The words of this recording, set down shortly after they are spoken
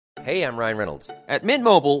Hey, I'm Ryan Reynolds. At Mint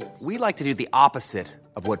Mobile, we like to do the opposite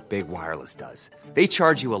of what Big Wireless does. They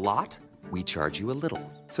charge you a lot, we charge you a little.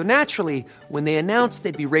 So naturally, when they announced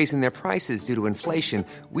they'd be raising their prices due to inflation,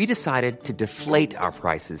 we decided to deflate our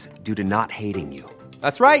prices due to not hating you.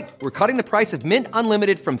 That's right. We're cutting the price of Mint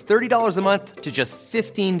Unlimited from $30 a month to just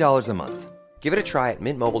 $15 a month. Give it a try at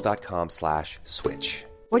mintmobile.com/switch.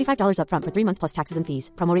 $45 up front for 3 months plus taxes and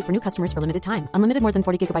fees. Promo rate for new customers for limited time. Unlimited more than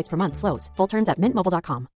 40 gigabytes per month. Slows full terms at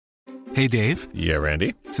mintmobile.com. Hey, Dave. Yeah,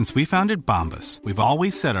 Randy. Since we founded Bombas, we've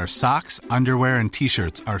always said our socks, underwear, and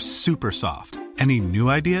T-shirts are super soft. Any new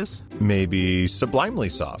ideas? Maybe sublimely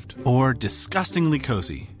soft. Or disgustingly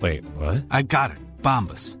cozy. Wait, what? I got it.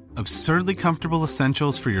 Bombas. Absurdly comfortable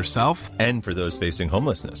essentials for yourself and for those facing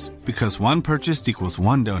homelessness. Because one purchased equals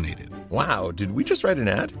one donated. Wow, did we just write an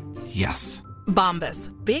ad? Yes.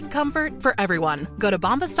 Bombas. Big comfort for everyone. Go to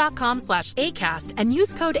bombas.com/ACAST and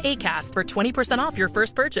use code ACAST for 20% off your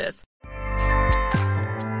first purchase.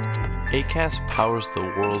 Acast powers the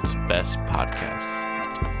world's best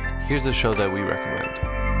podcasts. Here's a show that we recommend.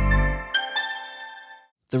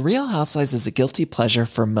 The Real Housewives is a guilty pleasure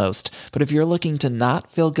for most, but if you're looking to not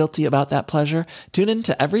feel guilty about that pleasure, tune in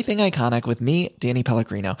to Everything Iconic with me, Danny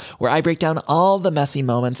Pellegrino, where I break down all the messy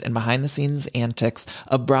moments and behind-the-scenes antics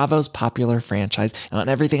of Bravo's popular franchise. And on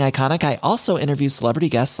Everything Iconic, I also interview celebrity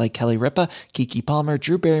guests like Kelly Ripa, Keke Palmer,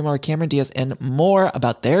 Drew Barrymore, Cameron Diaz, and more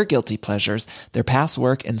about their guilty pleasures, their past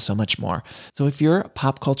work, and so much more. So if you're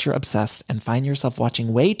pop culture obsessed and find yourself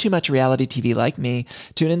watching way too much reality TV like me,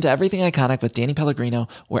 tune in to Everything Iconic with Danny Pellegrino,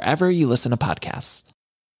 wherever you listen to podcasts.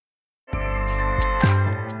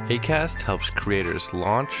 Acast helps creators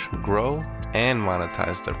launch, grow, and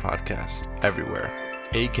monetize their podcasts everywhere.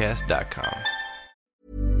 Acast.com.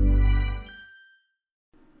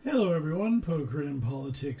 Hello everyone, Poker and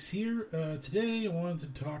Politics here. Today I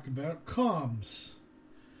wanted to talk about comms.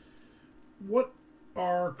 What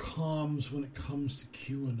are comms when it comes to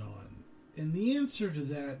QAnon? And the answer to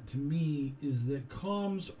that, to me, is that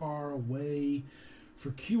comms are a way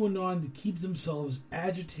for QAnon to keep themselves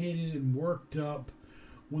agitated and worked up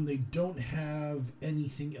when they don't have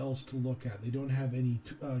anything else to look at. They don't have any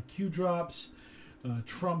Q drops.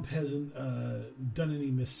 Trump hasn't done any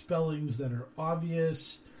misspellings that are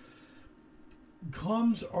obvious.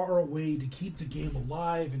 Comms are a way to keep the game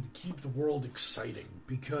alive and to keep the world exciting,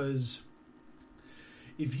 because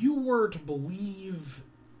if you were to believe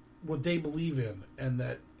what they believe in, and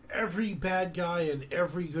that every bad guy and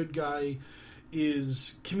every good guy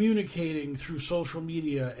is communicating through social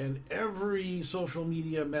media, and every social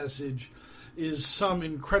media message is some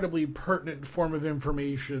incredibly pertinent form of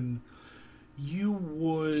information, you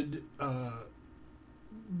would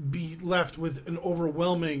be left with an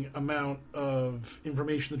overwhelming amount of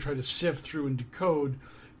information to try to sift through and decode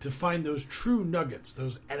to find those true nuggets,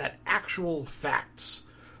 that actual facts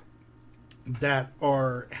that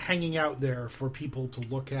are hanging out there for people to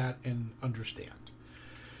look at and understand.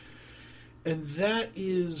 And that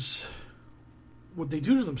is what they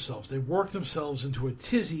do to themselves. They work themselves into a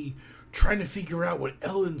tizzy trying to figure out what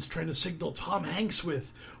Ellen's trying to signal Tom Hanks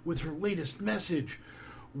with her latest message.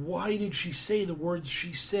 Why did she say the words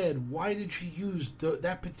she said? Why did she use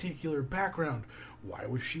that particular background? Why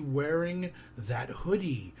was she wearing that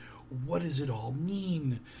hoodie? What does it all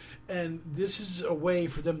mean? And this is a way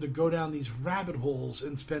for them to go down these rabbit holes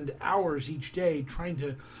and spend hours each day trying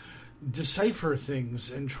to decipher things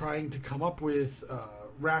and trying to come up with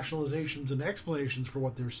rationalizations and explanations for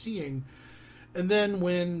what they're seeing. And then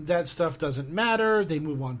when that stuff doesn't matter, they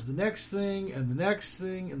move on to the next thing and the next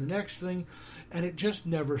thing and the next thing, and it just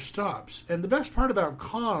never stops. And the best part about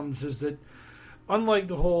comms is that, unlike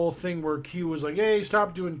the whole thing where Q was like, hey,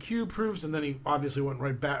 stop doing Q proofs, and then he obviously went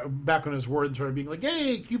right back on his word and started being like,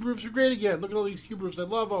 hey, Q proofs are great again. Look at all these Q proofs. I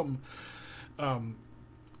love them.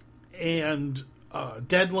 And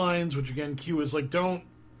deadlines, which again, Q is like, don't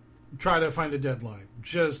try to find a deadline.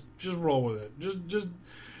 Just roll with it. Just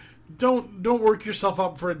don't work yourself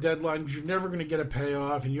up for a deadline, because you're never going to get a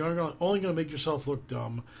payoff, and you're only going to make yourself look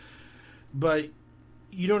dumb. But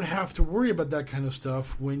you don't have to worry about that kind of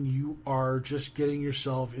stuff when you are just getting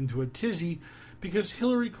yourself into a tizzy because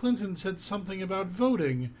Hillary Clinton said something about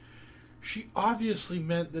voting. She obviously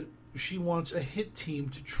meant that she wants a hit team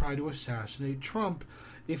to try to assassinate Trump.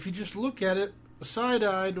 If you just look at it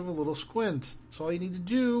side-eyed with a little squint, that's all you need to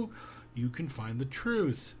do. You can find the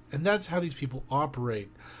truth. And that's how these people operate.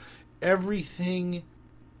 Everything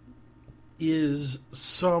is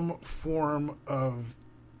some form of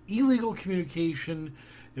illegal communication.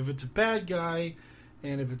 If it's a bad guy,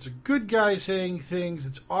 And if it's a good guy saying things,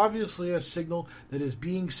 it's obviously a signal that is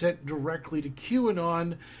being sent directly to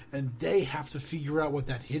QAnon, and they have to figure out what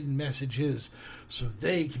that hidden message is so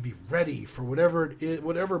they can be ready for whatever it is,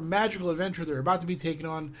 whatever magical adventure they're about to be taken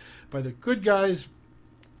on by the good guys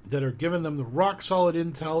that are giving them the rock-solid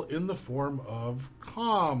intel in the form of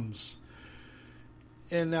comms.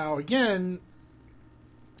 And now, again,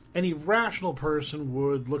 any rational person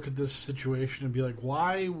would look at this situation and be like,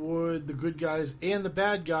 why would the good guys and the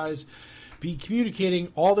bad guys be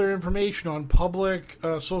communicating all their information on public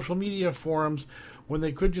social media forums when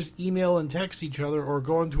they could just email and text each other or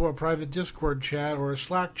go into a private Discord chat or a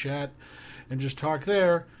Slack chat and just talk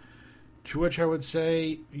there? To which I would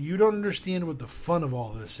say, you don't understand what the fun of all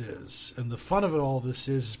this is. And the fun of all this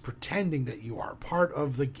is pretending that you are part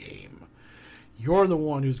of the game. You're the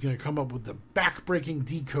one who's going to come up with the back-breaking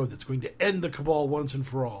decode that's going to end the cabal once and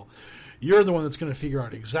for all. You're the one that's going to figure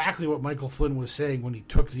out exactly what Michael Flynn was saying when he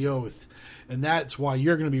took the oath. And that's why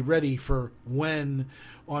you're going to be ready for when,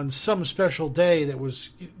 on some special day that was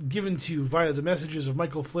given to you via the messages of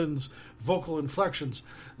Michael Flynn's vocal inflections,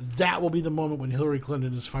 that will be the moment when Hillary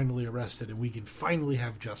Clinton is finally arrested and we can finally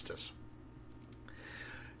have justice.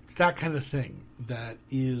 It's that kind of thing that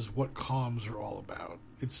is what comms are all about.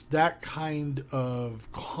 It's that kind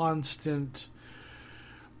of constant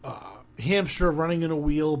hamster running in a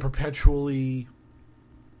wheel, perpetually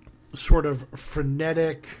sort of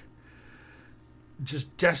frenetic,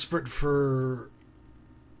 just desperate for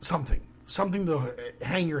something to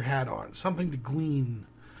hang your hat on, something to glean.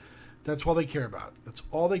 That's all they care about. That's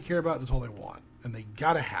all they care about. That's all they want. And they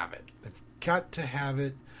got to have it. They've got to have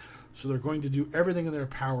it. So they're going to do everything in their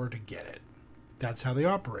power to get it. That's how they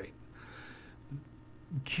operate.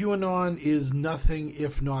 QAnon is nothing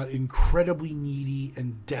if not incredibly needy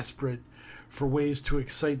and desperate for ways to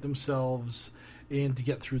excite themselves and to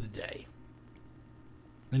get through the day.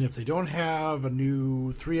 And if they don't have a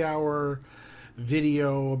new 3-hour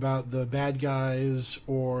video about the bad guys,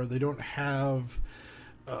 or they don't have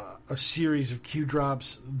a series of Q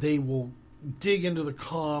drops, they will dig into the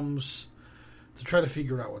comms to try to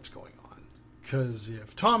figure out what's going on. Because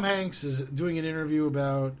if Tom Hanks is doing an interview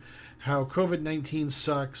about how COVID-19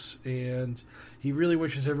 sucks and he really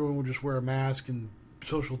wishes everyone would just wear a mask and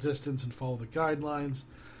social distance and follow the guidelines,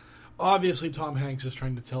 obviously Tom Hanks is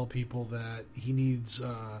trying to tell people that he needs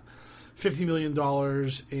 $50 million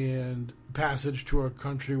and passage to a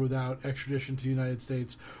country without extradition to the United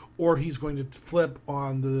States, or he's going to flip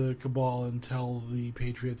on the cabal and tell the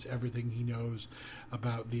Patriots everything he knows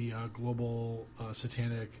about the global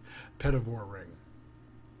satanic pedivore ring.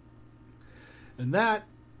 And that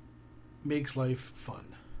makes life fun.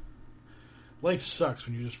 Life sucks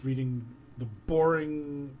when you're just reading the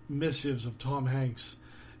boring missives of Tom Hanks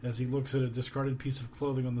as he looks at a discarded piece of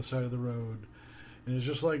clothing on the side of the road. And it's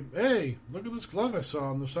just like, hey, look at this glove I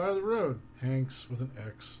saw on the side of the road. Hanks with an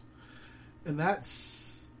X. And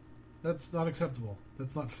that's not acceptable.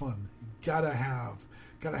 That's not fun. You gotta have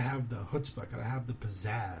the chutzpah, gotta have the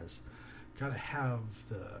pizzazz, gotta have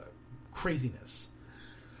the craziness.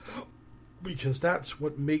 Because that's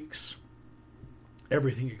what makes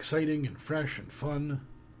everything exciting and fresh and fun,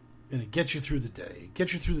 and it gets you through the day. It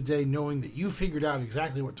gets you through the day knowing that you figured out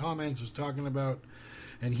exactly what Tom Hanks was talking about,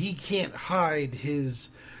 and he can't hide his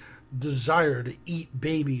desire to eat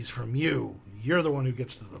babies from you. You're the one who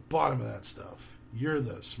gets to the bottom of that stuff. You're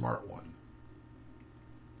the smart one.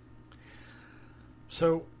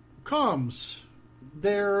 So, comms,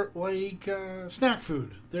 they're like snack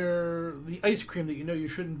food. They're the ice cream that you know you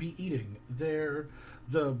shouldn't be eating. They're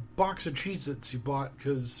the box of Cheez-Its you bought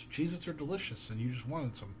because Cheez-Its are delicious and you just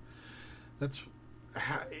wanted some.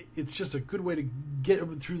 It's just a good way to get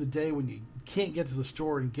through the day when you can't get to the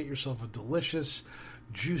store and get yourself a delicious,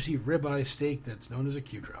 juicy ribeye steak that's known as a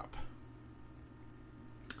Q-drop.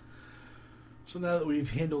 So now that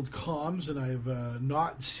we've handled comms, and I've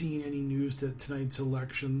not seen any news that tonight's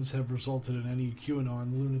elections have resulted in any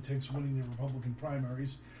QAnon lunatics winning the Republican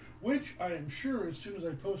primaries, which I am sure as soon as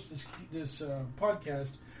I post this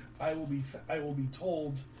podcast, I will be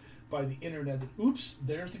told by the internet that, oops,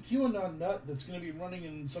 there's the QAnon nut that's going to be running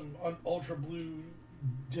in some ultra blue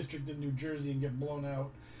district in New Jersey and get blown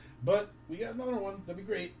out. But we got another one. That'd be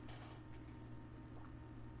great.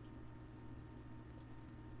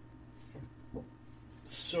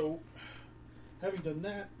 So, having done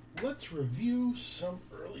that, let's review some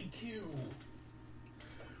early Q.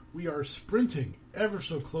 We are sprinting ever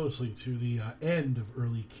so closely to the end of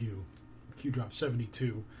early Q, Q-Drop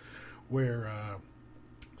 72, where,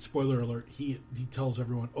 spoiler alert, he tells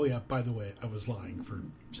everyone, oh yeah, by the way, I was lying for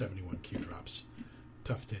 71 Q-Drops.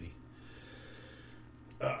 Tough titty.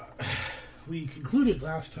 we concluded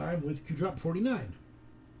last time with Q drop 49,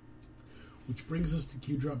 which brings us to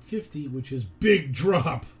Q drop 50, which is big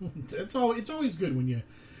drop. It's always good when you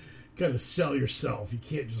kind of sell yourself. You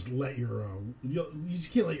can't just let your you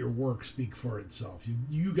just can't let your work speak for itself.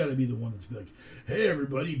 You got to be the one that's like, hey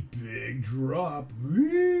everybody, big drop.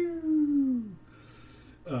 Woo!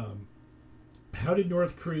 How did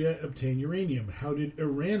North Korea obtain uranium? How did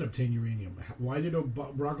Iran obtain uranium? Why did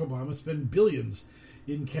Barack Obama spend billions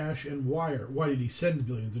in cash and wire? Why did he send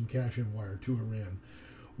billions in cash and wire to Iran?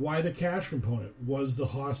 Why the cash component? Was the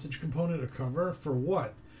hostage component a cover? For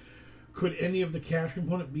what? Could any of the cash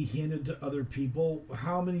component be handed to other people?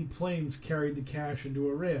 How many planes carried the cash into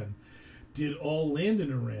Iran? Did all land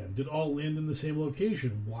in Iran? Did all land in the same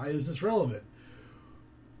location? Why is this relevant?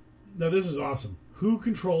 Now, this is awesome. Who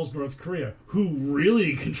controls North Korea? Who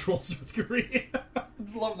really controls North Korea? I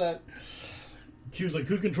love that. Q's like,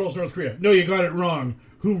 who controls North Korea? No, you got it wrong.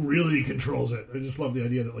 Who really controls it? I just love the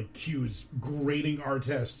idea that like Q is grading our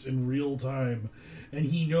tests in real time, and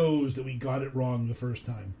he knows that we got it wrong the first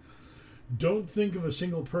time. Don't think of a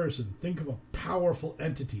single person. Think of a powerful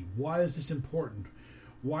entity. Why is this important?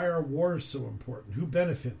 Why are wars so important? Who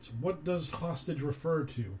benefits? What does hostage refer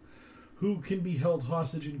to? Who can be held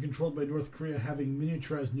hostage and controlled by North Korea having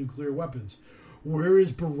miniaturized nuclear weapons? Where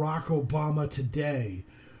is Barack Obama today?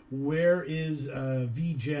 Where is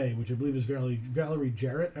VJ, which I believe is Valerie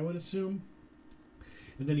Jarrett, I would assume?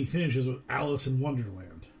 And then he finishes with Alice in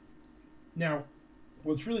Wonderland. Now,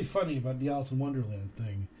 what's really funny about the Alice in Wonderland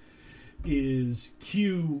thing is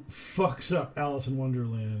Q fucks up Alice in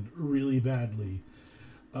Wonderland really badly.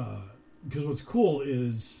 Because what's cool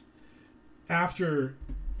is after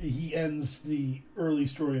he ends the early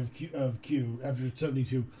story of Q after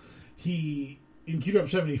 72, in Q drop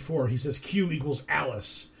 74, he says Q equals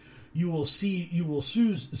Alice. You will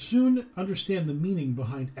soon understand the meaning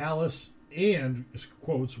behind Alice and,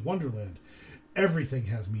 quotes, Wonderland. Everything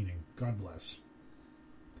has meaning. God bless.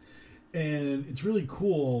 And it's really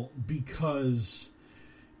cool because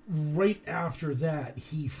right after that,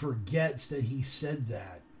 he forgets that he said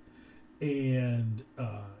that. And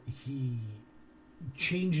he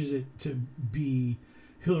changes it to be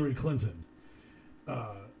Hillary Clinton.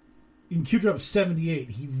 In Q drop 78,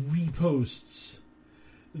 he reposts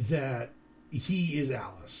that he is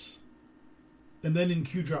Alice. And then in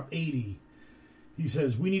Q drop 80, he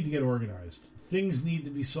says, we need to get organized. Things need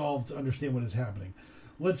to be solved to understand what is happening.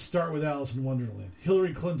 Let's start with Alice in Wonderland.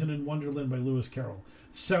 Hillary Clinton in Wonderland by Lewis Carroll.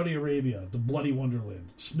 Saudi Arabia, The Bloody Wonderland.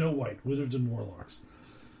 Snow White, Wizards and Warlocks.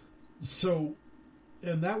 So,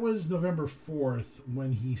 and that was November 4th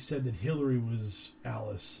when he said that Hillary was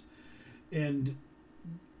Alice. And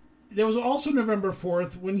there was also November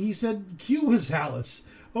 4th when he said Q was Alice.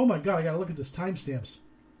 Oh my god, I gotta look at this timestamps.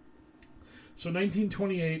 So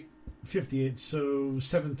 1928, 58, so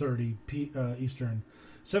 7:30 Eastern.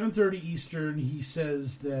 7:30 Eastern, he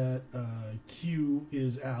says that Q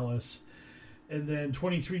is Alice. And then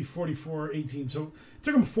 23:44, 18. So it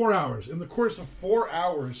took him 4 hours. In the course of 4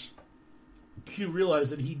 hours, Q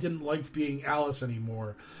realized that he didn't like being Alice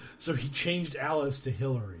anymore. So he changed Alice to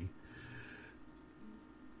Hillary.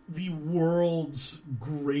 The world's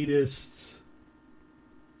greatest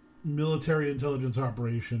military intelligence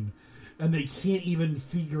operation, and they can't even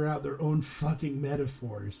figure out their own fucking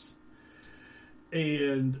metaphors.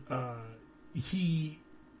 And he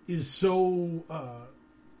is so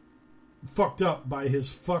fucked up by his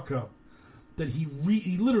fuck up that he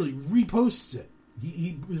literally reposts it.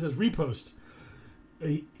 He says repost.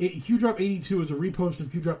 Q drop 82 is a repost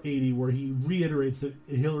of Q drop 80 where he reiterates that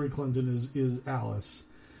Hillary Clinton is Alice.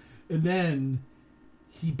 And then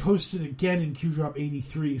he posted again in Q drop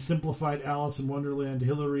 83, simplified Alice in Wonderland,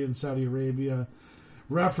 Hillary in Saudi Arabia.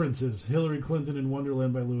 References, Hillary Clinton in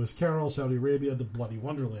Wonderland by Lewis Carroll, Saudi Arabia, The Bloody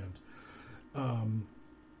Wonderland. And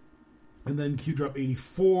then Q drop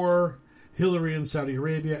 84, Hillary in Saudi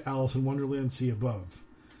Arabia, Alice in Wonderland, see above.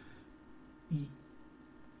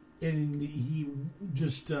 He's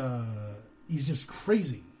just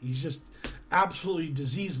crazy. He's just absolutely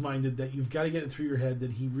disease-minded that you've got to get it through your head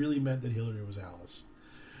that he really meant that Hillary was Alice.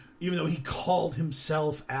 Even though he called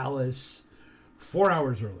himself Alice 4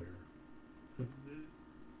 hours earlier.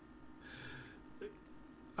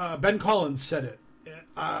 Ben Collins said it,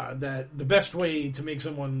 that the best way to make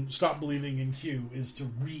someone stop believing in Q is to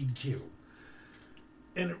read Q.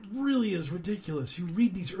 And it really is ridiculous. You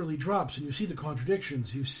read these early drops and you see the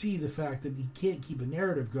contradictions. You see the fact that he can't keep a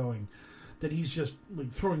narrative going, that he's just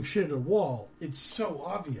like throwing shit at a wall. It's so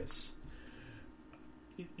obvious.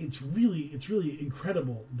 It's really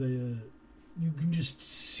incredible. You can just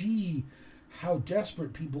see how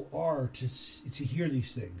desperate people are to hear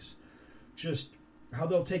these things. just how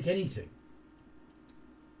they'll take anything,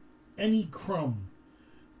 any crumb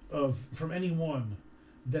from anyone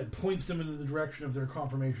that points them in the direction of their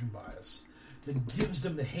confirmation bias, that gives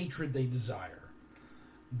them the hatred they desire.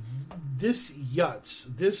 This Yutz,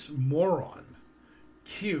 this moron,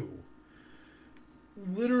 Q,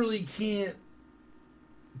 literally can't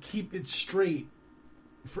keep it straight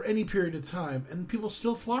for any period of time, and people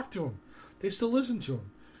still flock to him. They still listen to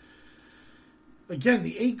him. Again,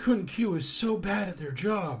 the 8-kun Q is so bad at their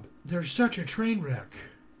job. They're such a train wreck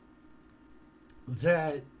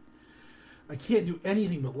that I can't do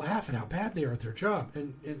anything but laugh at how bad they are at their job.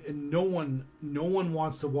 And no one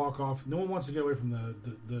wants to walk off. No one wants to get away from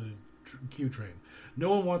the Q train. No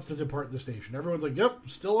one wants to depart the station. Everyone's like, yep,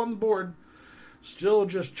 still on the board. Still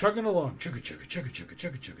just chugging along. Chugga, chugga, chugga, chugga,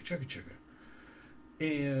 chugga, chugga, chugga, chugga.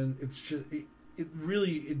 And it's just,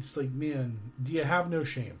 it's like, man, do you have no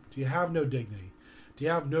shame? Do you have no dignity? Do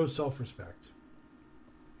you have no self-respect?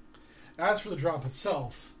 As for the drop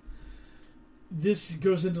itself, this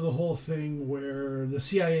goes into the whole thing where the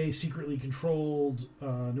CIA secretly controlled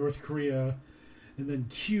North Korea, and then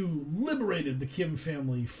Q liberated the Kim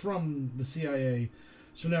family from the CIA.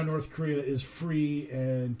 So now North Korea is free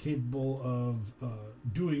and capable of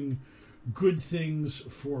doing good things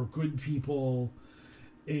for good people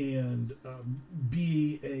and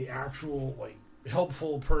be a actual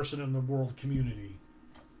helpful person in the world community.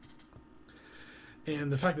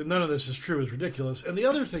 And the fact that none of this is true is ridiculous. And the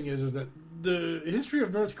other thing is that the history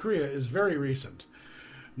of North Korea is very recent.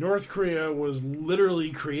 North Korea was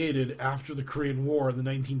literally created after the Korean War in the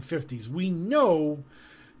 1950s. We know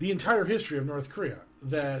the entire history of North Korea,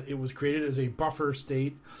 that it was created as a buffer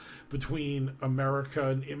state between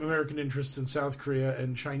American interests in South Korea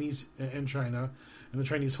and China and the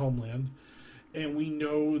Chinese homeland. And we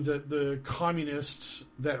know that the communists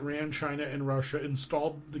that ran China and Russia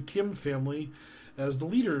installed the Kim family as the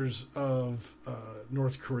leaders of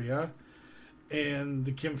North Korea. And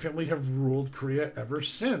the Kim family have ruled Korea ever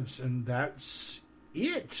since. And that's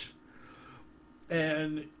it.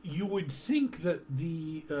 And you would think that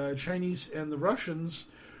the Chinese and the Russians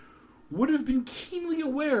would have been keenly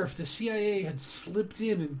aware if the CIA had slipped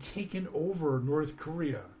in and taken over North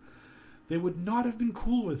Korea. They would not have been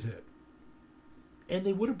cool with it. And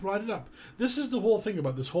they would have brought it up. This is the whole thing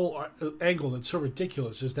about this whole angle that's so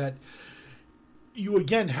ridiculous, is that you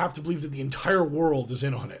again have to believe that the entire world is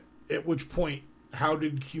in on it. At which point, how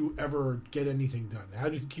did Q ever get anything done? How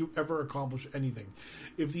did Q ever accomplish anything?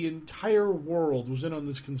 If the entire world was in on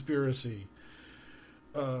this conspiracy,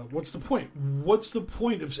 what's the point? What's the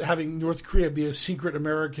point of having North Korea be a secret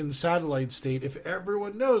American satellite state if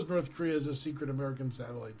everyone knows North Korea is a secret American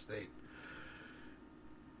satellite state?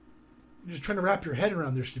 You're just trying to wrap your head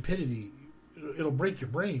around their stupidity. It'll break your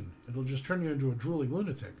brain. It'll just turn you into a drooling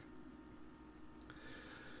lunatic.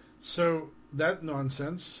 So that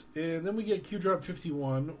nonsense. And then we get Q Drop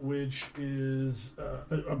 51, which is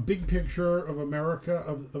a big picture of America,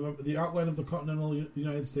 of the outline of the continental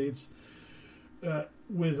United States,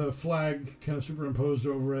 with a flag kind of superimposed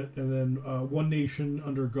over it, and then One Nation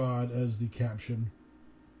Under God as the caption.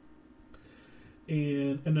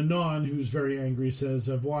 And Anon, who's very angry, says,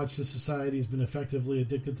 I've watched the society has been effectively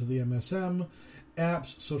addicted to the MSM,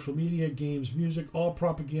 apps, social media, games, music, all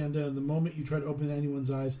propaganda, and the moment you try to open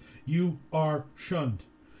anyone's eyes, you are shunned.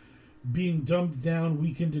 Being dumbed down,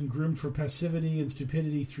 weakened, and groomed for passivity and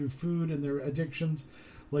stupidity through food and their addictions,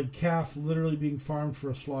 like calf literally being farmed for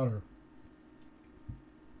a slaughter.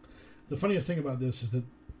 The funniest thing about this is that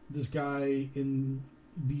this guy in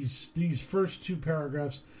these first two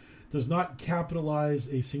paragraphs does not capitalize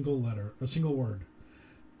a single letter, a single word.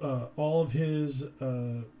 All of his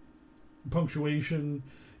punctuation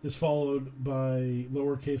is followed by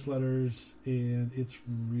lowercase letters, and it's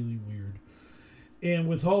really weird. And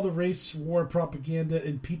with all the race war propaganda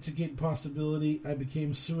and Pizzagate possibility, I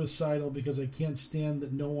became suicidal because I can't stand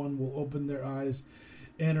that no one will open their eyes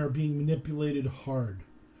and are being manipulated hard.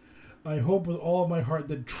 I hope with all of my heart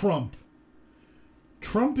that Trump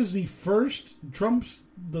is the first,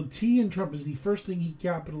 the T in Trump is the first thing he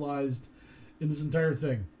capitalized in this entire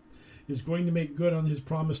thing, is going to make good on his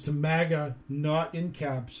promise to MAGA, not in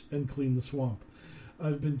caps, and clean the swamp.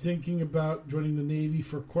 I've been thinking about joining the Navy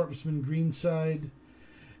for Corpsman Greenside,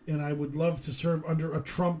 and I would love to serve under a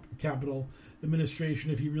Trump capital administration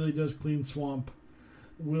if he really does clean swamp.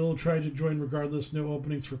 We'll try to join regardless. No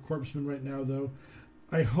openings for Corpsman right now, though.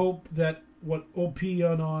 I hope that what OP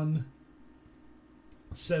Anon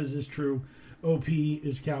says is true. OP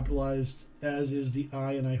is capitalized, as is the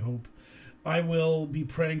I, and I hope. I will be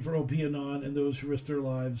praying for OP Anon and those who risk their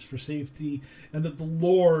lives for safety, and that the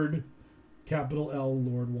Lord capital L,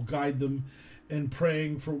 Lord, will guide them and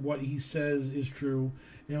praying for what he says is true.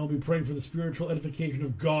 And I'll be praying for the spiritual edification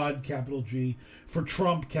of God, capital G, for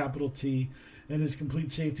Trump, capital T, and his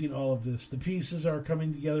complete safety in all of this. The pieces are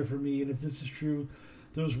coming together for me, and if this is true,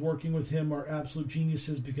 those working with him are absolute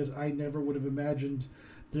geniuses, because I never would have imagined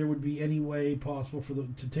there would be any way possible for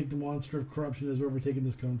them to take the monster of corruption that has overtaken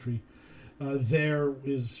this country. There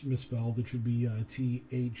is misspelled. It should be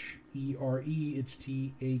T-H-E-R-E. It's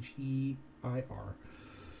T-H-E-I-R.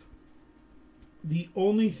 The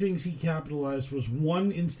only things he capitalized was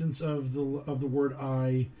one instance of the word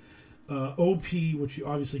I, O-P, which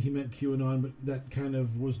obviously he meant QAnon, but that kind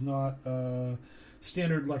of was not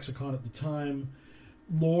standard lexicon at the time.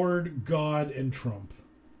 Lord, God, and Trump.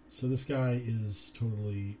 So this guy is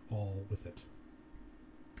totally all with it.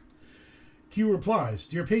 Q replies,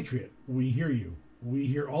 Dear Patriot, we hear you. We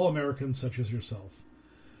hear all Americans such as yourself.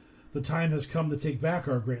 The time has come to take back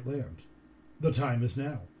our great land. The time is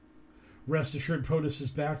now. Rest assured, POTUS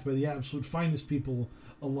is backed by the absolute finest people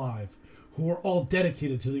alive, who are all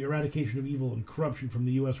dedicated to the eradication of evil and corruption from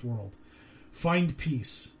the U.S. world. Find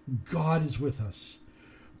peace. God is with us.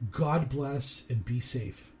 God bless and be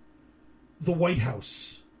safe. The White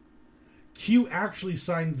House. Q actually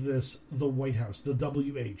signed this, the White House, the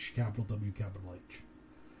W-H, capital W, capital H.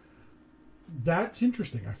 That's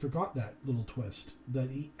interesting. I forgot that little twist.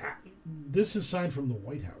 This is signed from the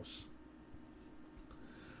White House.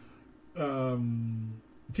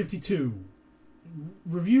 52.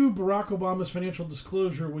 Review Barack Obama's financial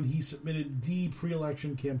disclosure when he submitted the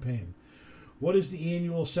pre-election campaign. What is the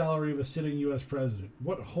annual salary of a sitting U.S. president?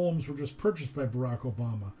 What homes were just purchased by Barack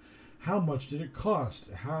Obama? How much did it cost?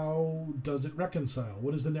 How does it reconcile?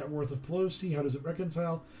 What is the net worth of Pelosi? How does it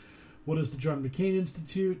reconcile? What is the John McCain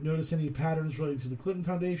Institute? Notice any patterns relating to the Clinton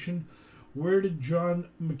Foundation? Where did John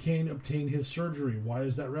McCain obtain his surgery? Why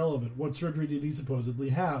is that relevant? What surgery did he supposedly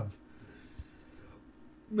have?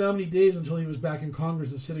 How many days until he was back in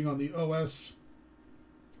Congress and sitting on the OS,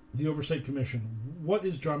 the Oversight Commission? What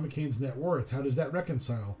is John McCain's net worth? How does that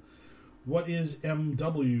reconcile? What is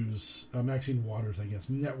MW's, Maxine Waters, I guess,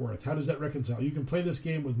 net worth? How does that reconcile? You can play this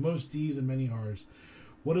game with most D's and many R's.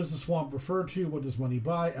 What does the swamp refer to? What does money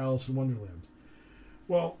buy? Alice in Wonderland.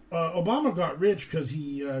 Well, Obama got rich because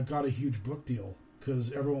he got a huge book deal.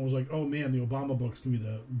 Because everyone was like, oh man, the Obama book's going to be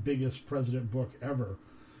the biggest president book ever.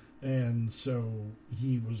 And so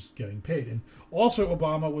he was getting paid. And also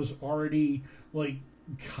Obama was already,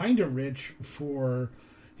 kind of rich for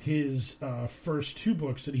his first two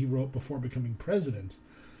books that he wrote before becoming president.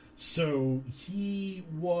 So he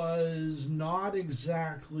was not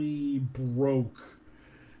exactly broke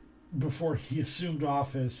before he assumed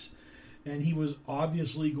office, and he was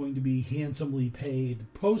obviously going to be handsomely paid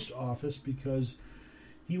post-office because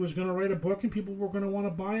he was going to write a book and people were going to want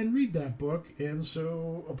to buy and read that book. And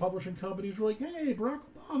so publishing companies were like, hey, Barack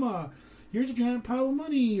Obama, here's a giant pile of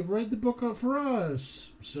money, write the book up for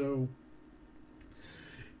us. So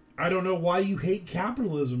I don't know why you hate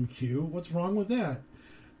capitalism, Q. What's wrong with that?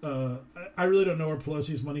 I really don't know where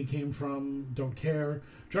Pelosi's money came from. Don't care.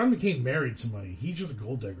 John McCain married somebody. He's just a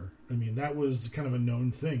gold digger. I mean, that was kind of a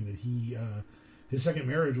known thing that he, his second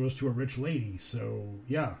marriage was to a rich lady. So,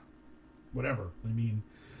 yeah, whatever. I mean,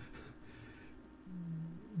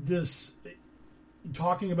 this,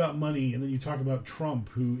 talking about money, and then you talk about Trump,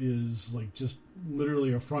 who is, just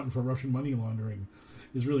literally a front for Russian money laundering,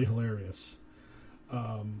 is really hilarious.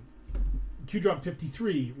 Q-Drop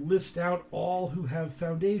 53, list out all who have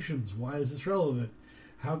foundations. Why is this relevant?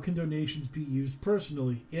 How can donations be used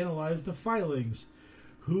personally? Analyze the filings.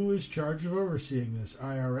 Who is charged of overseeing this?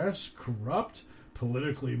 IRS? Corrupt?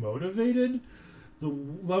 Politically motivated? The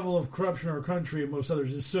level of corruption in our country and most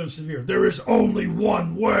others is so severe. There is only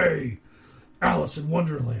one way! Alice in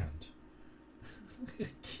Wonderland.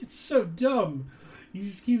 It's so dumb. You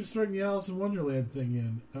just keep throwing the Alice in Wonderland thing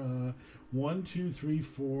in. 1, 2, 3,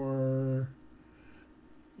 4.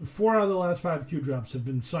 4 out of the last 5 Q-drops have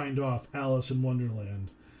been signed off Alice in Wonderland.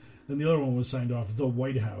 And the other one was signed off The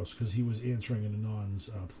White House because he was answering an Anon's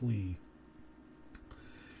plea.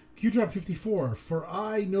 Q-drop 54. For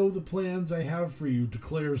I know the plans I have for you,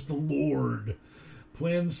 declares the Lord.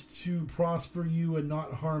 Plans to prosper you and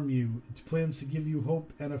not harm you. It's plans to give you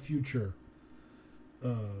hope and a future.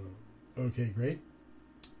 Okay, great.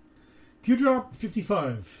 Q-drop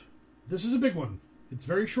 55. This is a big one. It's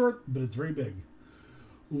very short, but it's very big.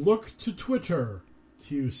 Look to Twitter,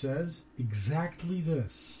 Q says. Exactly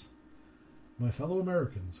this. My fellow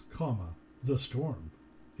Americans, the storm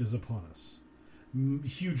is upon us.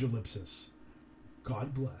 Huge ellipsis.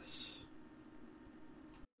 God bless.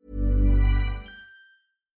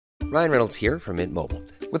 Ryan Reynolds here from Mint Mobile.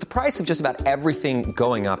 With the price of just about everything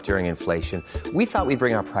going up during inflation, we thought we'd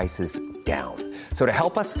bring our prices down. So to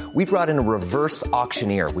help us, we brought in a reverse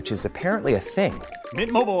auctioneer, which is apparently a thing. Mint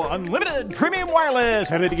Mobile Unlimited Premium Wireless.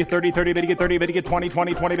 How to get 30, 30, bit to get 30, bit to get 20,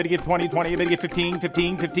 20, 20, bit to get 20, 20, bit to get 15,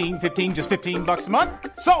 15, 15, 15, just $15 a month?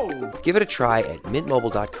 Sold! Give it a try at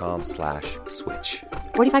mintmobile.com/switch.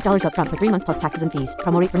 $45 up front for 3 months plus taxes and fees.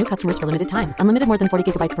 Promo rate for new customers for limited time. Unlimited more than 40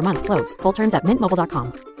 gigabytes per month. Slows full terms at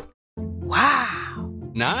mintmobile.com. Wow.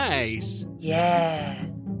 Nice. Yeah.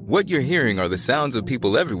 What you're hearing are the sounds of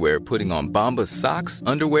people everywhere putting on Bombas socks,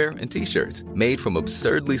 underwear, and T-shirts made from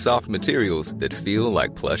absurdly soft materials that feel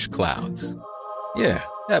like plush clouds. Yeah,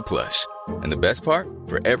 that plush. And the best part?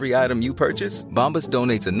 For every item you purchase, Bombas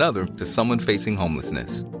donates another to someone facing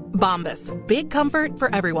homelessness. Bombas. Big comfort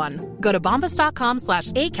for everyone. Go to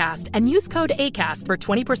bombas.com/ACAST and use code ACAST for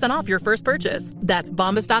 20% off your first purchase. That's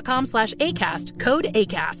bombas.com/ACAST. Code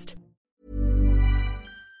ACAST.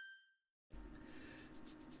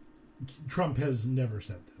 Trump has never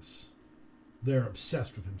said this. They're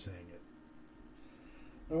obsessed with him saying it.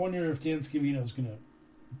 I wonder if Dan Scavino is going to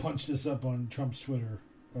punch this up on Trump's Twitter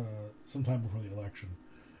sometime before the election.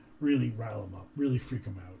 Really rile him up. Really freak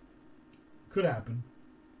him out. Could happen.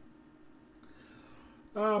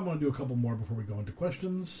 I'm going to do a couple more before we go into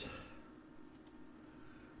questions.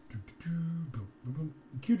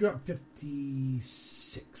 Q drop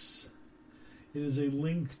 56. It is a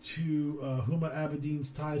link to Huma Abedin's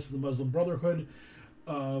ties to the Muslim Brotherhood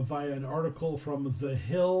via an article from The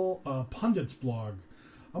Hill Pundits blog.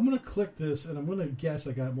 I'm going to click this, and I'm going to guess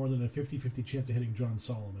I got more than a 50-50 chance of hitting John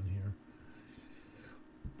Solomon here.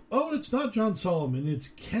 Oh, it's not John Solomon. It's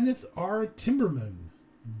Kenneth R. Timberman.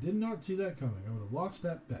 Did not see that coming. I would have lost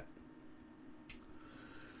that bet.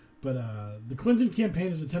 But the Clinton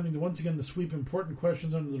campaign is attempting to once again sweep important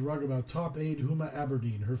questions under the rug about top aide Huma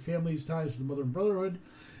Abedin, her family's ties to the Muslim Brotherhood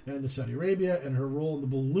and to Saudi Arabia, and her role in the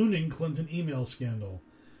ballooning Clinton email scandal.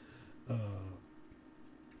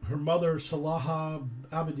 Her mother, Salaha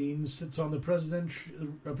Abedin, sits on the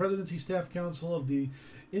Presidency Staff Council of the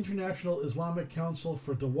International Islamic Council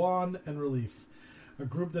for Dawan and Relief, a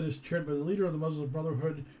group that is chaired by the leader of the Muslim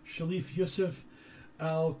Brotherhood, Sharif Yusuf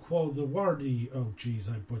Al-Qawdawardi. Oh, geez,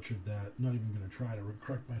 I butchered that. Not even going to try to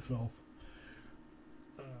correct myself.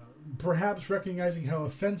 Perhaps recognizing how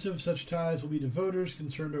offensive such ties will be to voters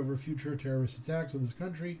concerned over future terrorist attacks on this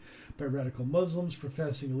country by radical Muslims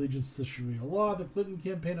professing allegiance to Sharia law, the Clinton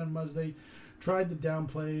campaign on Wednesday tried to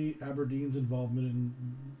downplay Aberdeen's involvement in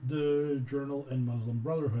the Journal and Muslim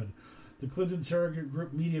Brotherhood. The Clinton surrogate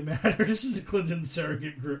group Media Matters, the Clinton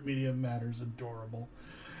surrogate group Media Matters, adorable,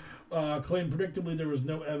 claimed predictably there was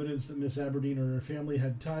no evidence that Miss Aberdeen or her family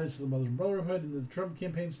had ties to the Muslim Brotherhood, and the Trump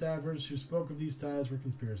campaign staffers who spoke of these ties were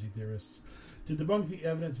conspiracy theorists. To debunk the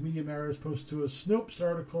evidence, Media Matters posted to a Snopes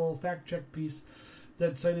article fact-check piece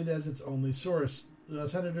that cited as its only source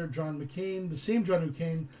Senator John McCain, the same John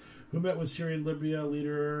McCain who met with Syrian Libya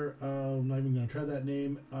leader, I'm not even going to try that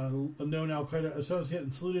name, a known al-Qaeda associate,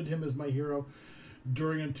 and saluted him as my hero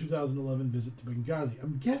during a 2011 visit to Benghazi.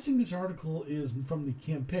 I'm guessing this article is from the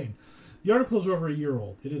campaign. The article is over a year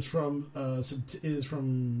old. It is from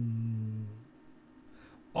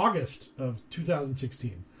August of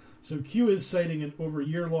 2016. So Q is citing an over a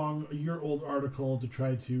year old article to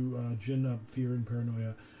try to gin up fear and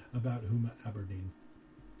paranoia about Huma Abedin,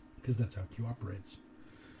 because that's how Q operates.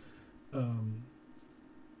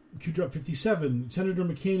 Q drop 57. Senator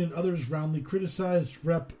McCain and others roundly criticized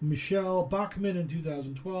Rep. Michelle Bachmann in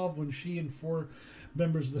 2012 when she and 4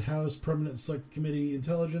 members of the House Permanent Select Committee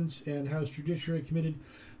Intelligence and House Judiciary Committee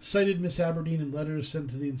cited Miss Aberdeen in letters sent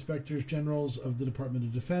to the Inspectors Generals of the Department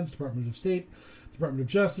of Defense, Department of State, Department of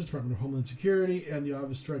Justice, Department of Homeland Security, and the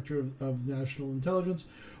Office Director of National Intelligence,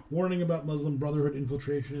 warning about Muslim Brotherhood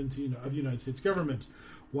infiltration into the United States government.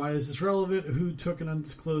 Why is this relevant? Who took an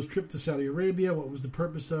undisclosed trip to Saudi Arabia? What was the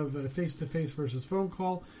purpose of a face-to-face versus phone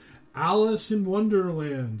call? Alice in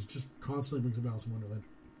Wonderland. Just constantly brings up Alice in Wonderland.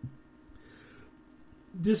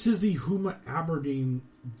 This is the Huma Aberdeen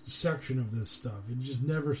section of this stuff. It just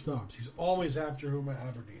never stops. He's always after Huma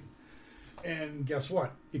Aberdeen. And guess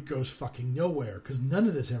what? It goes fucking nowhere, because none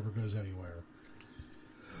of this ever goes anywhere.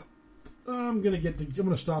 I'm going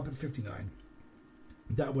to stop at 59.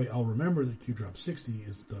 That way I'll remember that Q drop 60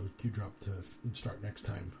 is the Q drop to start next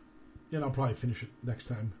time. And I'll probably finish it next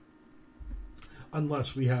time.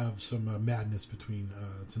 Unless we have some madness between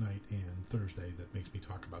tonight and Thursday that makes me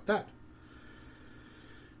talk about that.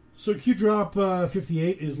 So Q drop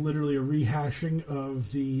 58 is literally a rehashing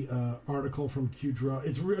of the article from Q drop.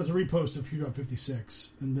 It's a repost of Q drop 56,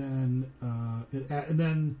 and then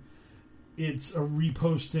it's a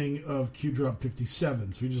reposting of Q-Drop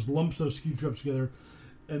 57. So he just lumps those Q-Drops together,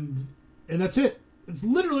 and that's it. It's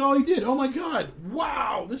literally all he did. Oh my god!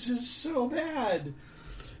 Wow, this is so bad.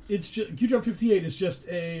 It's just Q-Drop 58 is just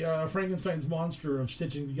a Frankenstein's monster of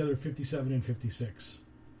stitching together 57 and 56.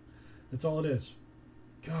 That's all it is.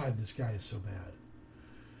 God, this guy is so bad.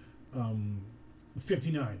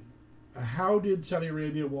 59. How did Saudi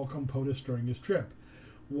Arabia welcome POTUS during his trip?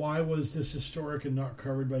 Why was this historic and not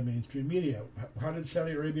covered by mainstream media? How did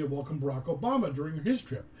Saudi Arabia welcome Barack Obama during his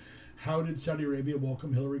trip? How did Saudi Arabia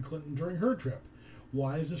welcome Hillary Clinton during her trip?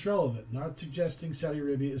 Why is this relevant? Not suggesting Saudi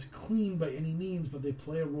Arabia is clean by any means, but they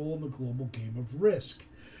play a role in the global game of risk.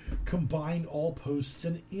 Combine all posts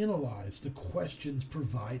and analyze. The questions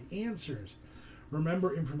provide answers.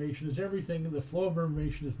 Remember, information is everything, and the flow of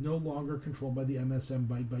information is no longer controlled by the MSM,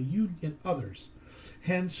 by you and others.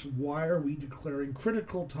 Hence, why are we declaring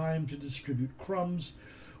critical time to distribute crumbs,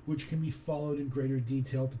 which can be followed in greater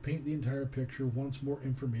detail to paint the entire picture once more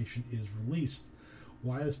information is released?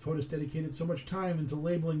 Why has POTUS dedicated so much time into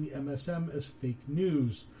labeling the MSM as fake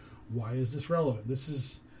news? Why is this relevant? This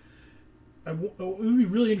is... it would be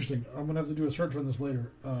really interesting. I'm going to have to do a search on this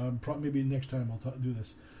later. Probably maybe next time I'll do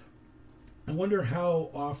this. I wonder how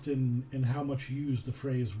often and how much you use the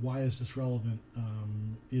phrase, why is this relevant?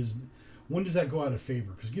 When does that go out of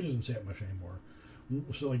favor? Because Q doesn't say it much anymore.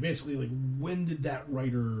 So, like, basically, like, when did that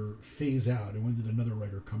writer phase out, and when did another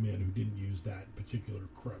writer come in who didn't use that particular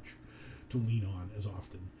crutch to lean on as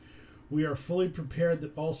often? We are fully prepared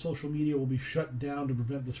that all social media will be shut down to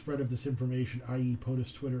prevent the spread of this information, i.e.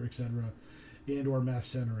 POTUS, Twitter, etc., and or mass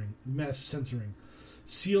censoring.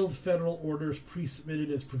 Sealed federal orders pre-submitted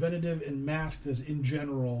as preventative and masked as in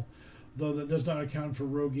general, though that does not account for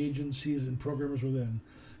rogue agencies and programmers within.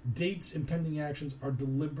 Dates and pending actions are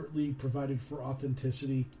deliberately provided for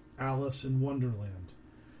authenticity. Alice in Wonderland.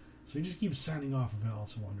 So he just keeps signing off of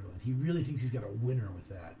Alice in Wonderland. He really thinks he's got a winner with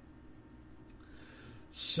that.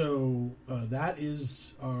 So that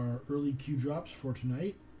is our early Q drops for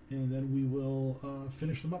tonight, and then we will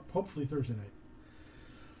finish them up hopefully Thursday night.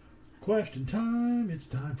 Question time. It's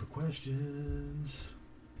time for questions.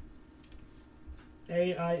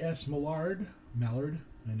 AIS Mallard.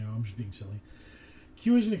 I know, I'm just being silly.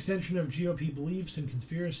 Q is an extension of GOP beliefs and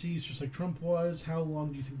conspiracies, just like Trump was. How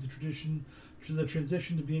long do you think the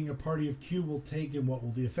transition to being a party of Q will take, and what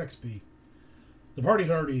will the effects be? The party's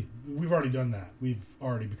we've already done that. We've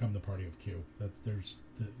already become the party of Q.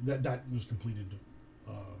 That was completed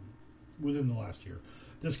within the last year.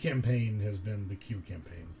 This campaign has been the Q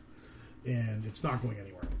campaign, and it's not going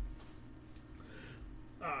anywhere.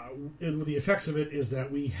 And the effects of it is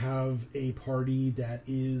that we have a party that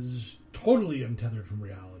is totally untethered from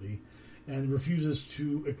reality and refuses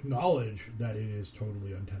to acknowledge that it is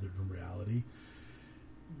totally untethered from reality.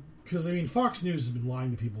 Because, I mean, Fox News has been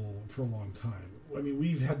lying to people for a long time. I mean,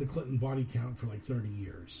 we've had the Clinton body count for like 30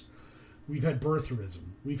 years. We've had birtherism.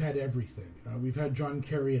 We've had everything. We've had John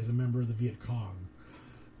Kerry as a member of the Viet Cong.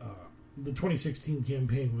 The 2016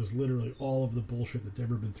 campaign was literally all of the bullshit that's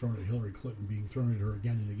ever been thrown at Hillary Clinton being thrown at her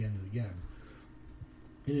again and again and again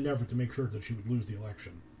in an effort to make sure that she would lose the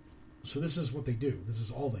election. So this is what they do. This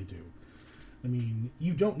is all they do. I mean,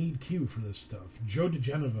 you don't need Q for this stuff. Joe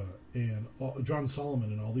DeGeneva and John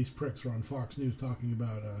Solomon and all these pricks are on Fox News talking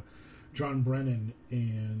about John Brennan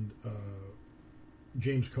and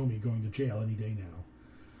James Comey going to jail any day now.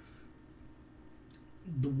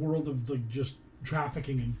 The world of like just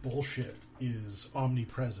trafficking and bullshit is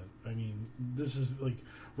omnipresent. I mean, this is like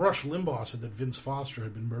Rush Limbaugh said that Vince Foster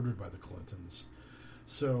had been murdered by the Clintons.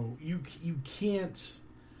 So you can't.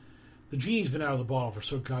 The genie's been out of the bottle for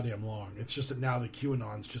so goddamn long. It's just that now the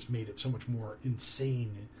QAnon's just made it so much more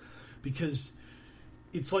insane, because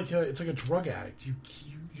it's like a drug addict. You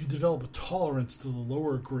develop a tolerance to the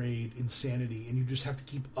lower grade insanity, and you just have to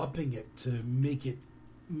keep upping it to make it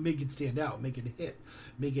stand out, make it hit,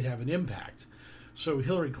 make it have an impact. So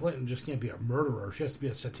Hillary Clinton just can't be a murderer. She has to be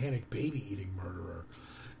a satanic baby-eating murderer.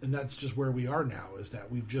 And that's just where we are now, is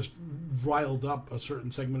that we've just riled up a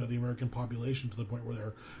certain segment of the American population to the point where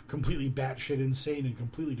they're completely batshit insane and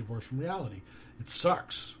completely divorced from reality. It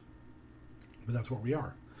sucks. But that's where we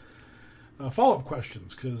are. Follow-up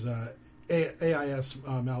questions, because AIS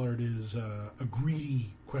Mallard is a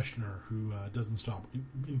greedy questioner who doesn't stop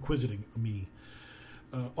inquisiting me.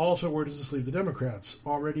 Also, where does this leave the Democrats?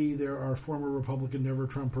 Already there are former Republican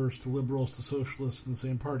never-Trumpers to liberals to socialists in the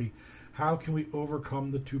same party. How can we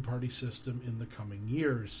overcome the two-party system in the coming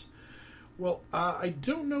years? Well, I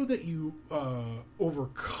don't know that you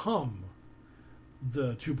overcome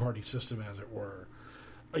the two-party system, as it were.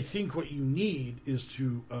 I think what you need is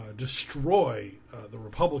to destroy the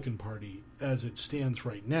Republican Party as it stands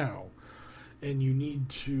right now. And you need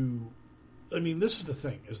to... I mean, this is the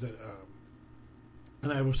thing, is that...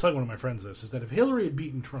 and I was telling one of my friends this, is that if Hillary had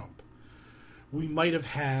beaten Trump, we might have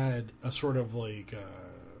had a sort of like...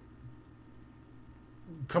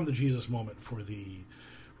 come-to-Jesus moment for the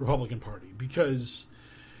Republican Party. Because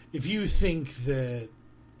if you think that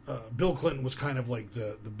Bill Clinton was kind of like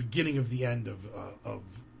the beginning of the end of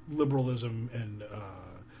liberalism and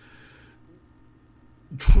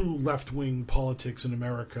true left-wing politics in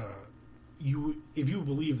America, if you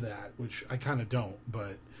believe that, which I kind of don't,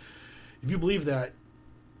 but if you believe that,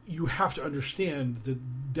 you have to understand that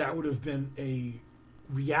that would have been a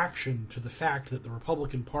reaction to the fact that the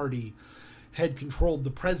Republican Party had controlled the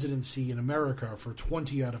presidency in America for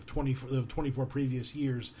 20 out of 24 previous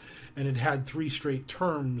years, and had had 3 straight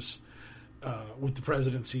terms with the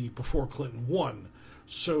presidency before Clinton won.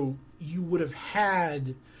 So you would have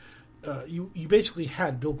had, you basically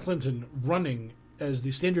had Bill Clinton running as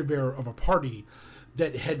the standard bearer of a party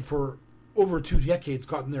that had for over 2 decades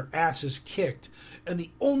gotten their asses kicked, and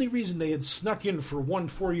the only reason they had snuck in for 1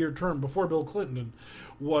 4-year term before Bill Clinton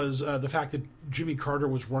was the fact that Jimmy Carter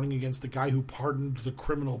was running against the guy who pardoned the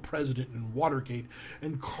criminal president in Watergate,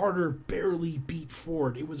 and Carter barely beat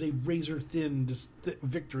Ford. It was a razor-thin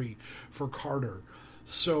victory for Carter.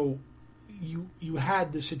 So you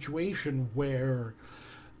had this situation where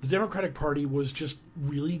the Democratic Party was just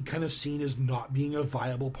really kind of seen as not being a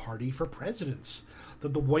viable party for presidents.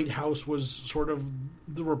 That the White House was sort of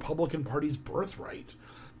the Republican Party's birthright.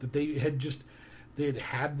 That they had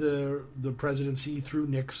had the presidency through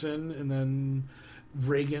Nixon and then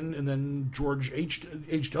Reagan and then George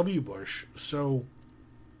H.W. Bush. So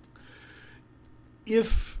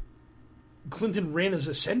if Clinton ran as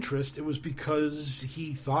a centrist, it was because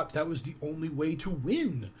he thought that was the only way to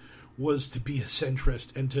win, was to be a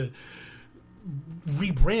centrist and to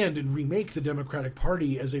rebrand and remake the Democratic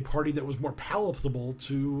Party as a party that was more palatable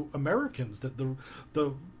to Americans. That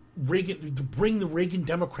the Reagan, to bring the Reagan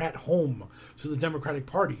Democrat home to the Democratic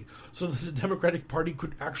Party, so that the Democratic Party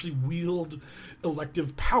could actually wield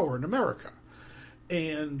elective power in America.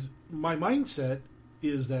 And my mindset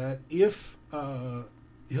is that if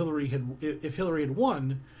Hillary had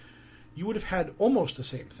won, you would have had almost the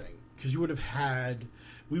same thing, because we would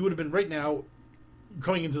have been right now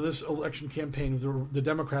going into this election campaign with the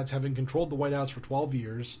Democrats having controlled the White House for 12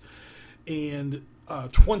 years, and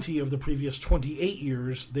 20 of the previous 28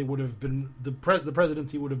 years, they would have been the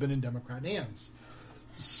presidency would have been in Democrat hands.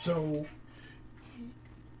 So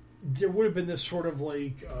there would have been this sort of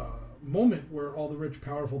like moment where all the rich,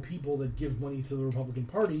 powerful people that give money to the Republican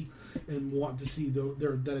Party and want to see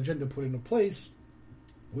that agenda put into place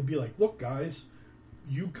would be like, look, guys,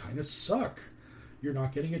 you kind of suck. You're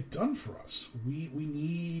not getting it done for us. We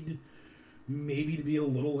need maybe to be a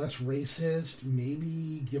little less racist,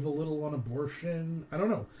 maybe give a little on abortion. I don't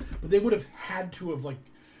know. But they would have had to have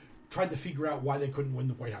tried to figure out why they couldn't win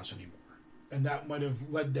the White House anymore. And that might have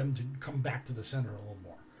led them to come back to the center a little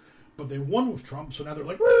more. But they won with Trump, so now they're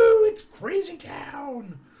like, woo, it's crazy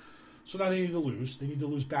town. So now they need to lose. They need to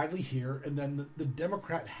lose badly here. And then the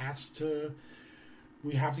Democrat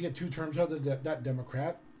we have to get 2 terms out of that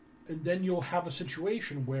Democrat. And then you'll have a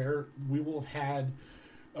situation where we will have had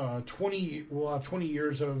 20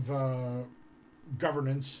 years of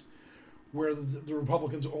governance where the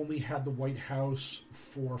Republicans only had the White House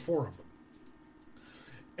for 4 of them.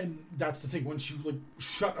 And that's the thing. Once you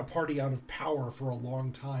shut a party out of power for a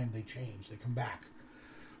long time, they change. They come back.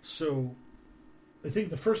 So I think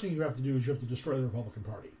the first thing you have to do is you have to destroy the Republican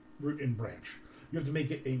Party, root and branch. You have to make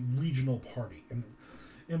it a regional party. And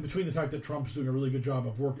in between the fact that Trump's doing a really good job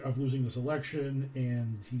of losing this election,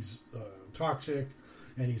 and he's toxic,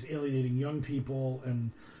 and he's alienating young people,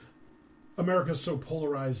 and America's so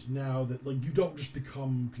polarized now that you don't just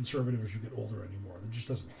become conservative as you get older anymore. That just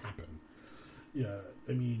doesn't happen. Yeah,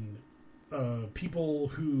 I mean, people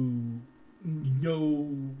who know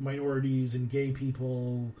minorities and gay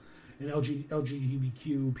people and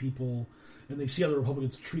LGBTQ people, and they see other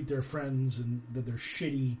Republicans treat their friends and that they're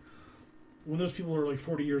shitty. When those people are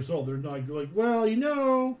 40 years old, they're not like, well,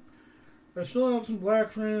 I still have some black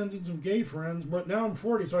friends and some gay friends, but now I'm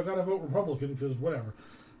 40, so I got to vote Republican because whatever.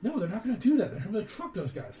 No, they're not going to do that. They're going to be like, fuck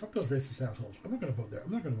those guys, fuck those racist assholes. I'm not going to vote there.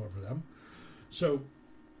 I'm not going to vote for them. So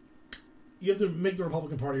you have to make the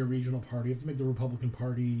Republican Party a regional party. You have to make the Republican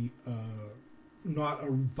Party not a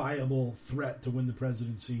viable threat to win the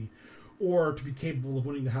presidency or to be capable of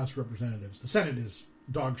winning the House of Representatives. The Senate is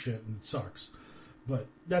dog shit and it sucks. But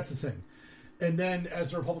that's the thing. And then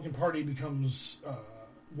as the Republican Party becomes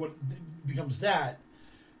that,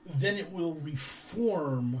 then it will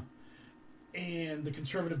reform, and the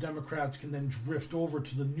conservative Democrats can then drift over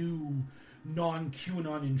to the new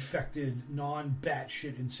non-QAnon infected,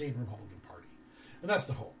 non-batshit insane Republican Party. And that's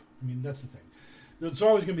the hope. I mean, that's the thing. It's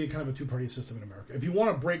always going to be kind of a two-party system in America. If you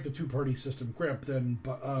want to break the two-party system grip, then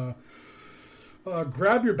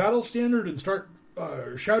grab your battle standard and start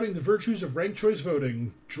shouting the virtues of ranked choice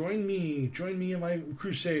voting. Join me in my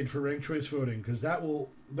crusade for ranked choice voting, because that will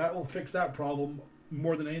fix that problem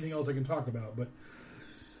more than anything else I can talk about. But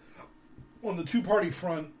on the two-party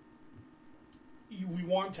front, we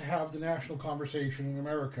want to have the national conversation in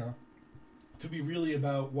America to be really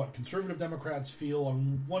about what conservative Democrats feel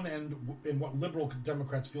on one end and what liberal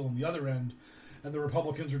Democrats feel on the other end, and the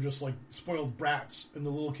Republicans are just like spoiled brats in the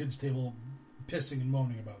little kids' table pissing and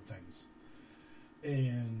moaning about things.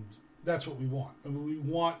 And that's what we want. I mean, we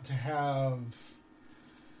want to have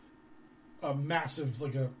a massive,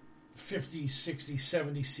 like a 50, 60,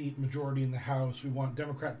 70 seat majority in the House. We want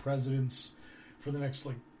Democrat presidents for the next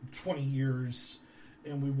 20 years,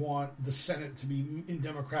 and we want the Senate to be in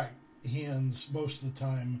Democrat hands most of the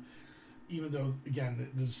time, even though, again,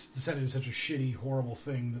 the Senate is such a shitty, horrible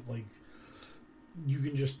thing that you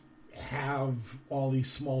can just have all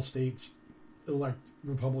these small states elect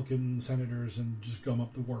Republican senators and just gum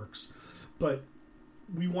up the works. But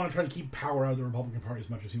we want to try to keep power out of the Republican Party as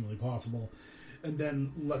much as humanly possible, and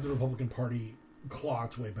then let the Republican Party claw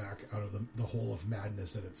its way back out of the hole of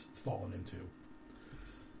madness that it's fallen into.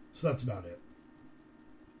 So that's about it.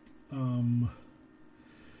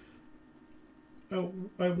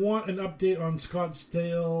 I want an update on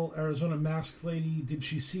Scottsdale, Arizona mask lady. Did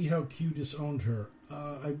she see how Q disowned her?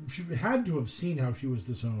 She had to have seen how she was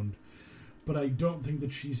disowned, but I don't think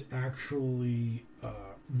that she's actually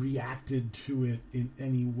reacted to it in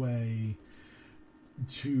any way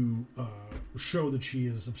to show that she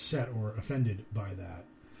is upset or offended by that.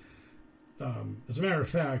 As a matter of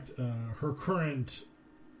fact, her current...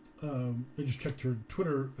 I just checked her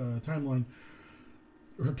Twitter timeline.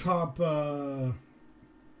 Her top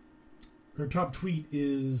tweet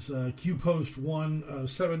is Q post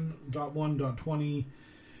 7.1.20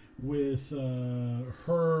 with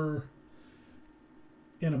her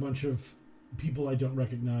and a bunch of people I don't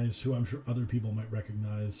recognize, who I'm sure other people might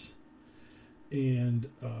recognize. And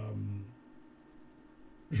her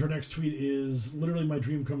next tweet is literally my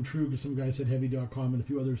dream come true, because some guy said Heavy.com and a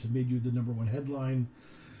few others have made you the number one headline.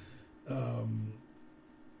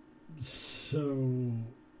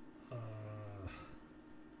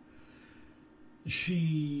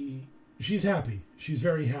 She's happy. She's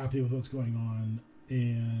very happy with what's going on,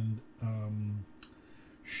 and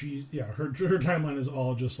her timeline is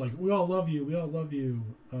all just like, we all love you, we all love you.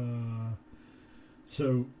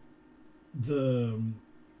 So the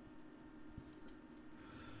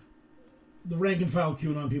rank and file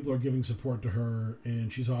QAnon people are giving support to her,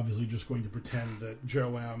 and she's obviously just going to pretend that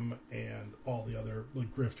Joe M. and all the other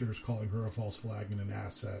grifters calling her a false flag and an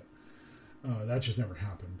asset. That just never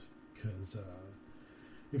happened, because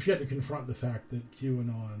if she had to confront the fact that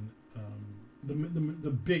QAnon,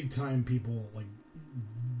 the big time people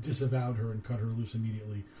disavowed her and cut her loose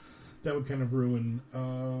immediately, that would kind of ruin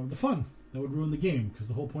the fun. That would ruin the game, because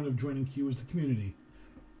the whole point of joining Q is the community.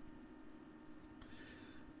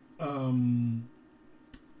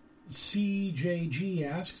 CJG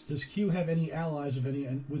asks, does Q have any allies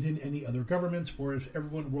within any other governments, or is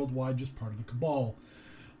everyone worldwide just part of the cabal?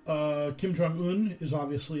 Kim Jong-un is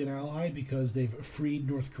obviously an ally, because they've freed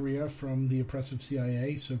North Korea from the oppressive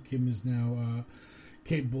CIA, so Kim is now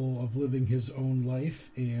capable of living his own life,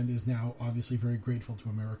 and is now obviously very grateful to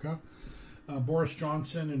America. Boris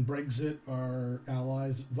Johnson and Brexit are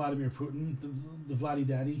allies. Vladimir Putin, the Vladdy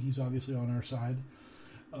Daddy, he's obviously on our side.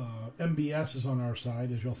 MBS is on our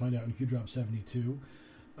side, as you'll find out in Q-Drop 72.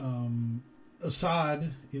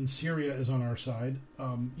 Assad in Syria is on our side.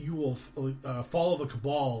 You will follow the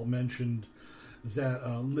cabal mentioned that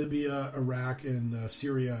Libya, Iraq, and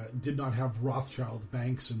Syria did not have Rothschild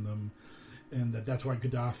banks in them, and that's why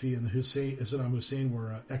Gaddafi and Saddam Hussein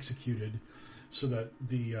were executed, so that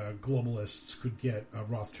the globalists could get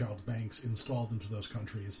Rothschild banks installed into those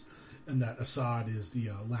countries. And that Assad is the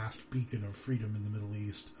last beacon of freedom in the Middle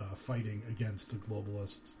East, fighting against the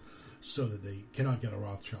globalists, so that they cannot get a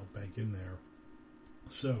Rothschild bank in there.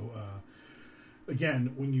 So,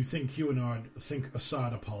 again, when you think QAnon, think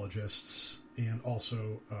Assad apologists, and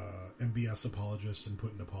also MBS apologists, and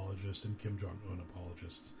Putin apologists, and Kim Jong-un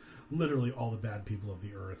apologists. Literally all the bad people of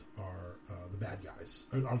the earth are the bad guys,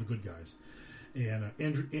 are the good guys. And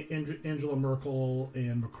Angela Merkel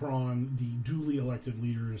and Macron, the duly elected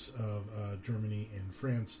leaders of Germany and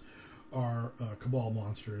France, are cabal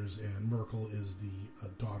monsters, and Merkel is the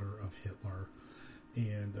daughter of Hitler.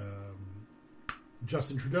 And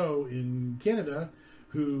Justin Trudeau in Canada,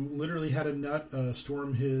 who literally had a nut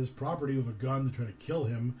storm his property with a gun to try to kill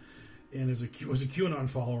him, and was a QAnon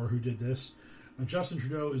follower who did this. Justin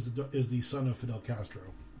Trudeau is the son of Fidel Castro,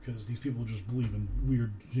 because these people just believe in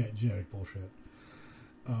weird genetic bullshit.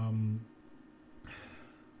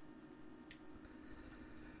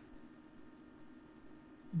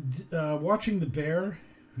 Watching the bear,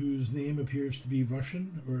 whose name appears to be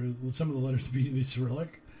Russian, or some of the letters to be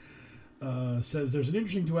Cyrillic, says there's an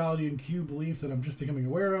interesting duality in Q belief that I'm just becoming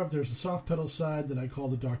aware of. There's the soft pedal side that I call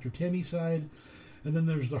the Dr. Tammy side, and then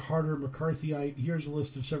there's the harder McCarthyite, here's a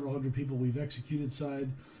list of several hundred people we've executed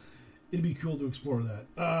side. It'd be cool to explore that.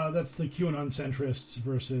 That's the QAnon centrists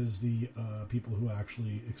versus the people who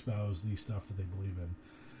actually espouse the stuff that they believe in.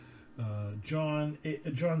 John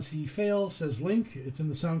C. Fail says link. It's in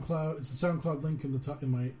the SoundCloud. It's the SoundCloud link in the top,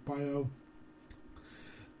 in my bio.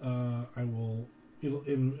 I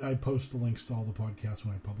post the links to all the podcasts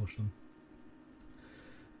when I publish them.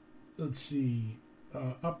 Let's see.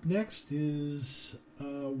 Up next is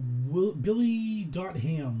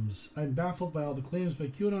Billy.Hams. I'm baffled by all the claims by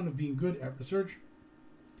QAnon of being good at research.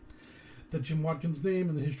 That Jim Watkins' name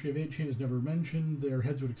in the history of 8chan is never mentioned. Their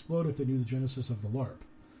heads would explode if they knew the genesis of the LARP.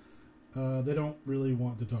 They don't really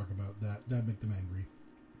want to talk about that. That'd make them angry.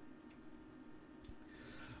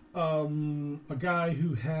 A guy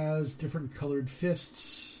who has different colored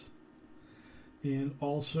fists, and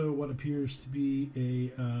also what appears to be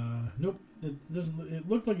a nope. It doesn't. It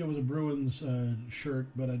looked like it was a Bruins shirt,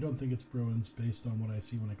 but I don't think it's Bruins based on what I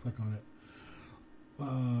see when I click on it.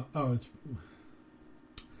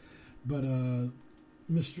 But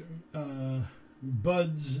Mr.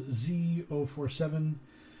 Buds Z047.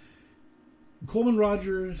 Coleman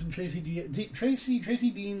Rogers and Tracy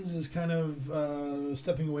Beans is kind of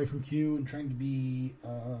stepping away from Q and trying to be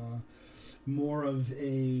more of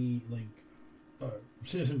a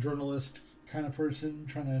citizen journalist kind of person,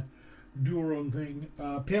 trying to do her own thing.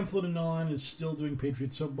 Pamphlet Anon is still doing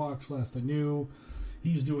Patriot Soapbox. Last I knew,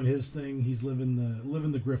 he's doing his thing. He's living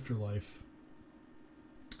the grifter life.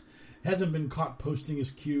 Hasn't been caught posting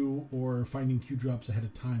his Q or finding Q drops ahead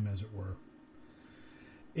of time, as it were.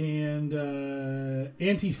 And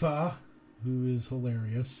Antifa, who is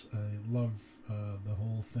hilarious. I love the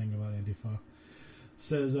whole thing about Antifa.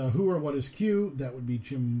 Says, who or what is Q? That would be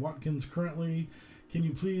Jim Watkins currently. Can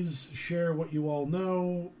you please share what you all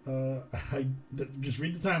know? Just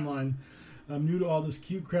read the timeline. I'm new to all this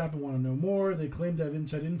Q crap and want to know more. They claim to have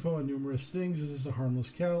inside info on numerous things. Is this a harmless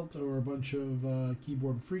cult or a bunch of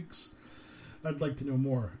keyboard freaks? I'd like to know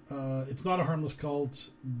more. It's not a harmless cult.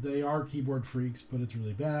 They are keyboard freaks, but it's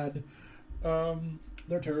really bad.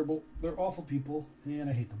 They're terrible. They're awful people, and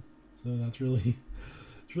I hate them. So that's really,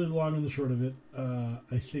 it's really the long and the short of it.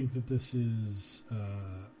 I think that this is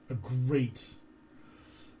a great.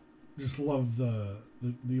 Just love the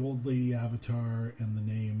old lady avatar and the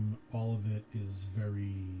name. All of it is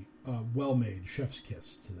very well made. Chef's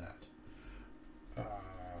kiss to that.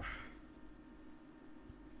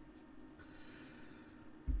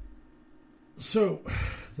 So,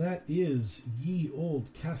 that is ye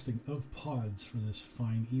old casting of pods for this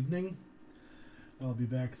fine evening. I'll be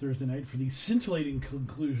back Thursday night for the scintillating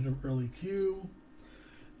conclusion of Early Q.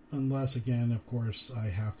 Unless, again, of course, I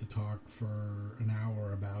have to talk for an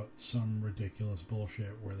hour about some ridiculous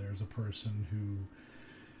bullshit where there's a person who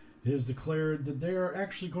has declared that they are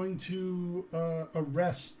actually going to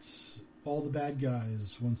arrest all the bad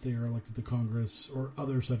guys once they are elected to Congress, or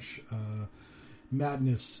other such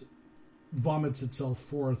madness vomits itself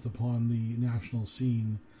forth upon the national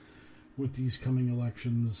scene with these coming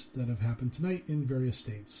elections that have happened tonight in various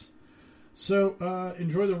states. So,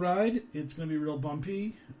 enjoy the ride. It's going to be real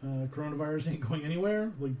bumpy. Coronavirus ain't going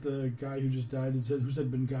anywhere. Like the guy who just died who said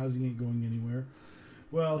Benghazi ain't going anywhere.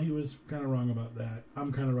 Well, he was kind of wrong about that.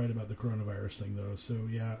 I'm kind of right about the coronavirus thing, though. So,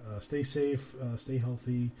 yeah, stay safe, stay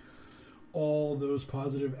healthy, all those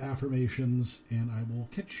positive affirmations, and I will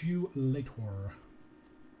catch you later.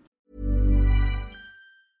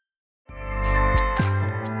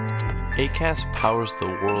 Acast powers the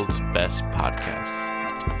world's best podcasts.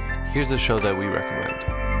 Here's a show that we recommend.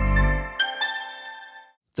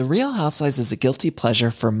 The Real Housewives is a guilty pleasure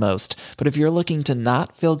for most, but if you're looking to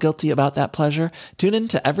not feel guilty about that pleasure, tune in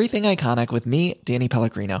to Everything Iconic with me, Danny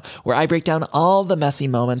Pellegrino, where I break down all the messy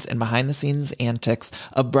moments and behind-the-scenes antics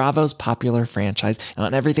of Bravo's popular franchise. And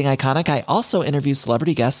on Everything Iconic, I also interview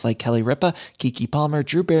celebrity guests like Kelly Ripa, Keke Palmer,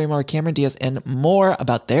 Drew Barrymore, Cameron Diaz, and more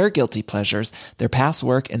about their guilty pleasures, their past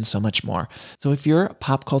work, and so much more. So if you're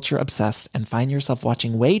pop culture obsessed and find yourself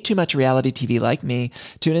watching way too much reality TV like me,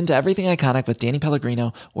 tune into Everything Iconic with Danny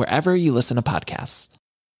Pellegrino wherever you listen to podcasts.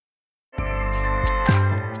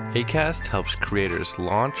 Acast helps creators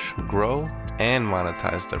launch, grow, and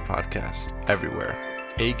monetize their podcasts everywhere.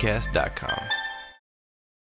 Acast.com.